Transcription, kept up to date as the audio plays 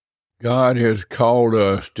God has called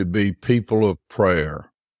us to be people of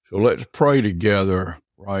prayer. So let's pray together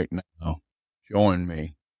right now. Join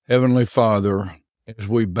me. Heavenly Father, as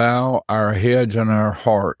we bow our heads and our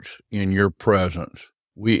hearts in your presence,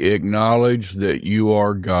 we acknowledge that you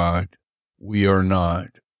are God. We are not.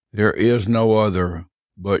 There is no other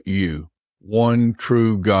but you, one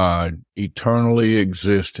true God, eternally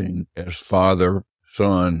existing as Father,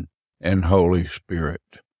 Son, and Holy Spirit.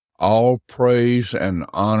 All praise and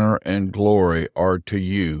honor and glory are to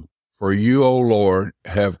you, for you, O Lord,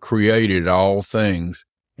 have created all things,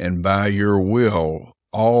 and by your will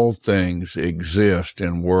all things exist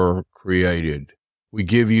and were created. We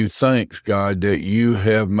give you thanks, God, that you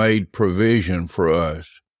have made provision for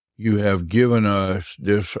us. You have given us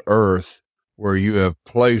this earth where you have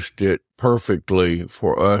placed it perfectly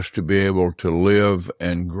for us to be able to live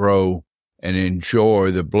and grow and enjoy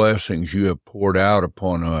the blessings you have poured out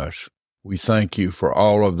upon us. We thank you for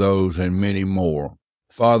all of those and many more.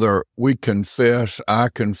 Father, I confess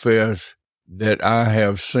that I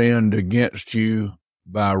have sinned against you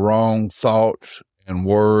by wrong thoughts and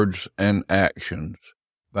words and actions,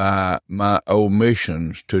 by my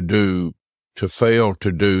omissions to fail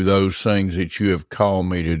to do those things that you have called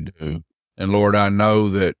me to do. And Lord, I know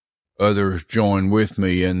that others join with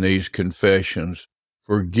me in these confessions.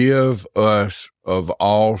 Forgive us of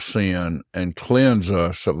all sin and cleanse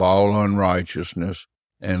us of all unrighteousness,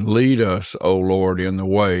 and lead us, O Lord, in the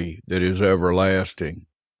way that is everlasting.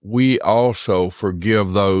 We also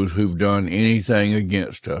forgive those who've done anything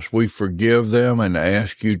against us. We forgive them and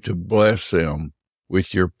ask you to bless them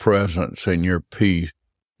with your presence and your peace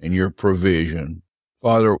and your provision.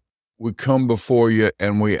 Father, we come before you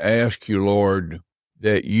and we ask you, Lord,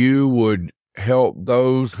 that you would help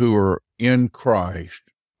those who are in Christ,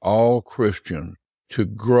 all Christians, to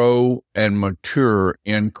grow and mature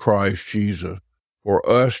in Christ Jesus, for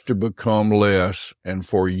us to become less and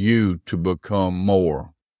for you to become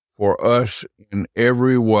more, for us in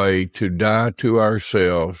every way to die to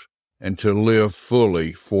ourselves and to live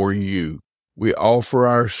fully for you. We offer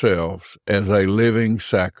ourselves as a living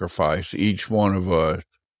sacrifice, each one of us,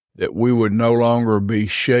 that we would no longer be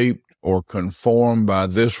shaped or conformed by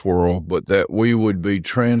this world, but that we would be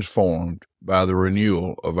transformed by the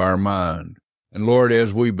renewal of our mind. And Lord,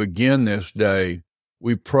 as we begin this day,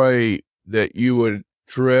 we pray that you would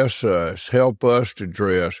dress us, help us to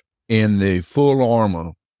dress in the full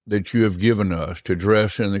armor that you have given us, to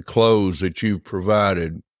dress in the clothes that you've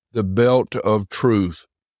provided, the belt of truth,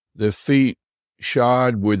 the feet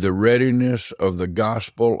shod with the readiness of the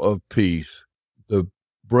gospel of peace, the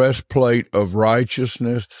breastplate of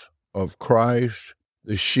righteousness of Christ,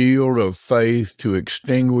 the shield of faith to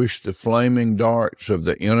extinguish the flaming darts of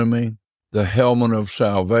the enemy, the helmet of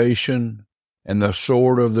salvation, and the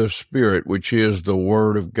sword of the Spirit, which is the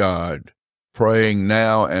Word of God, praying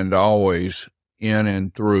now and always in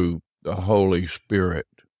and through the Holy Spirit.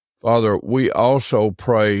 Father, we also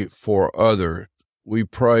pray for others. We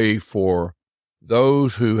pray for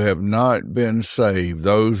those who have not been saved,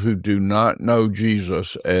 those who do not know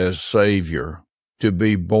Jesus as Savior, to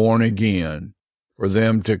be born again, for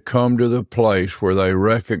them to come to the place where they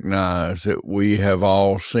recognize that we have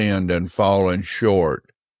all sinned and fallen short,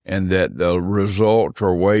 and that the result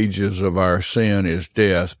or wages of our sin is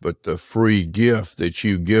death, but the free gift that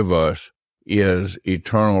you give us is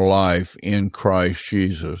eternal life in Christ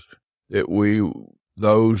Jesus. That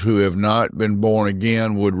those who have not been born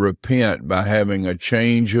again would repent by having a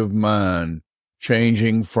change of mind,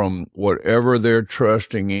 changing from whatever they're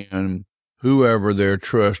trusting in, whoever they're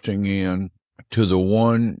trusting in, to the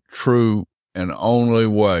one true and only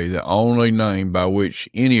way, the only name by which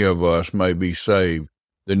any of us may be saved,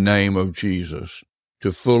 the name of Jesus,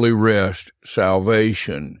 to fully rest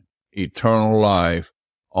salvation, eternal life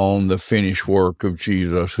on the finished work of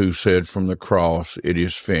Jesus, who said from the cross, "It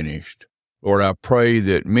is finished." Lord, I pray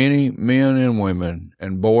that many men and women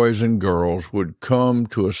and boys and girls would come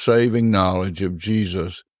to a saving knowledge of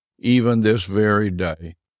Jesus even this very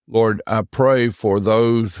day. Lord, I pray for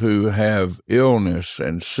those who have illness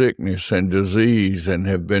and sickness and disease and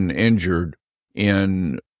have been injured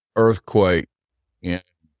in earthquake, in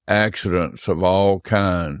accidents of all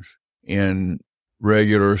kinds, in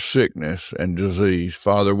regular sickness and disease.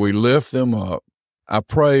 Father, we lift them up. I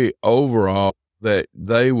pray overall that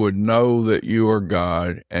they would know that you are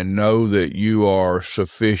God and know that you are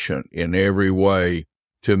sufficient in every way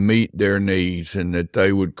to meet their needs, and that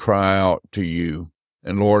they would cry out to you.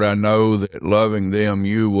 And Lord, I know that loving them,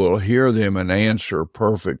 you will hear them and answer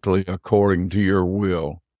perfectly according to your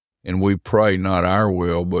will. And we pray not our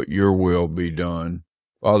will, but your will be done.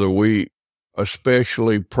 Father, we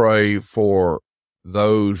especially pray for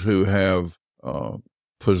those who have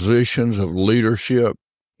positions of leadership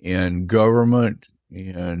in government,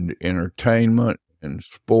 in entertainment, in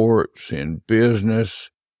sports, in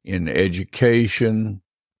business, in education,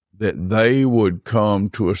 that they would come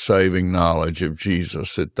to a saving knowledge of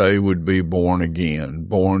Jesus, that they would be born again,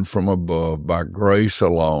 born from above by grace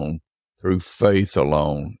alone, through faith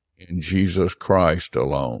alone, in Jesus Christ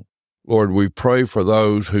alone. Lord, we pray for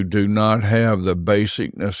those who do not have the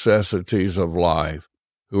basic necessities of life,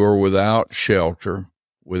 who are without shelter,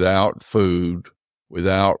 without food,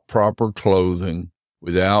 without proper clothing,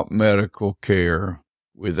 without medical care,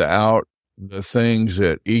 without the things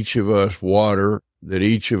that each of us that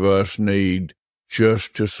each of us need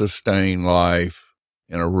just to sustain life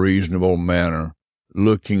in a reasonable manner,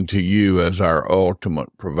 looking to you as our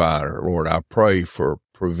ultimate provider. Lord, I pray for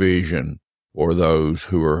provision for those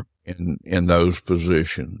who are in those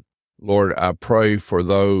positions. Lord, I pray for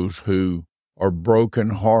those who are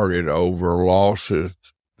brokenhearted over losses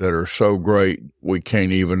that are so great we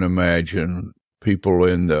can't even imagine. People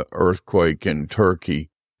in the earthquake in Turkey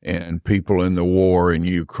and people in the war in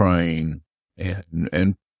Ukraine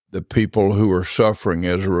and the people who are suffering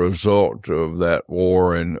as a result of that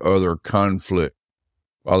war and other conflict.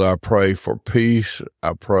 Father, I pray for peace.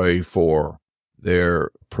 I pray for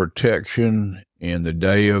their protection in the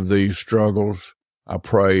day of these struggles. I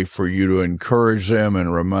pray for you to encourage them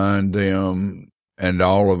and remind them and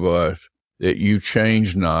all of us that you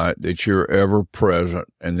change not, that you're ever present,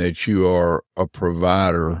 and that you are a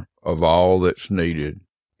provider of all that's needed.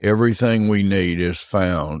 Everything we need is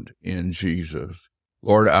found in Jesus.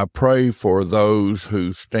 Lord, I pray for those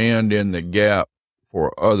who stand in the gap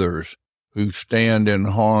for others, who stand in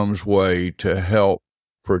harm's way to help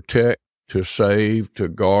protect, to save, to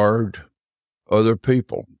guard other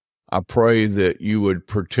people. I pray that you would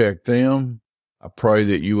protect them. I pray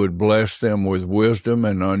that you would bless them with wisdom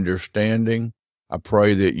and understanding. I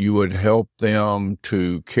pray that you would help them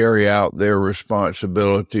to carry out their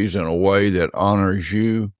responsibilities in a way that honors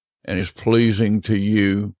you and is pleasing to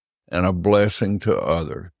you and a blessing to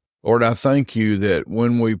others. Lord, I thank you that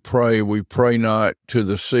when we pray not to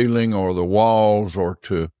the ceiling or the walls or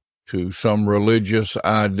to some religious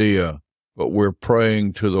idea, but we're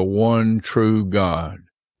praying to the one true God,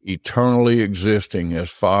 eternally existing as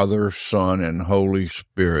Father, Son, and Holy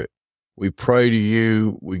Spirit. We pray to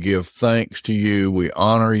you, we give thanks to you, we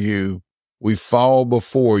honor you, we fall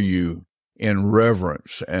before you in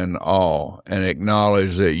reverence and awe and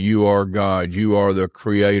acknowledge that you are God, you are the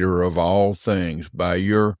creator of all things. By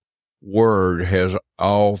your word has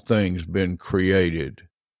all things been created.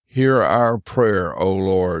 Hear our prayer, O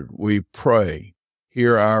Lord, we pray.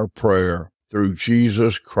 Hear our prayer through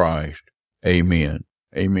Jesus Christ. Amen.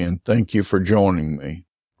 Amen. Thank you for joining me.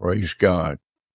 Praise God.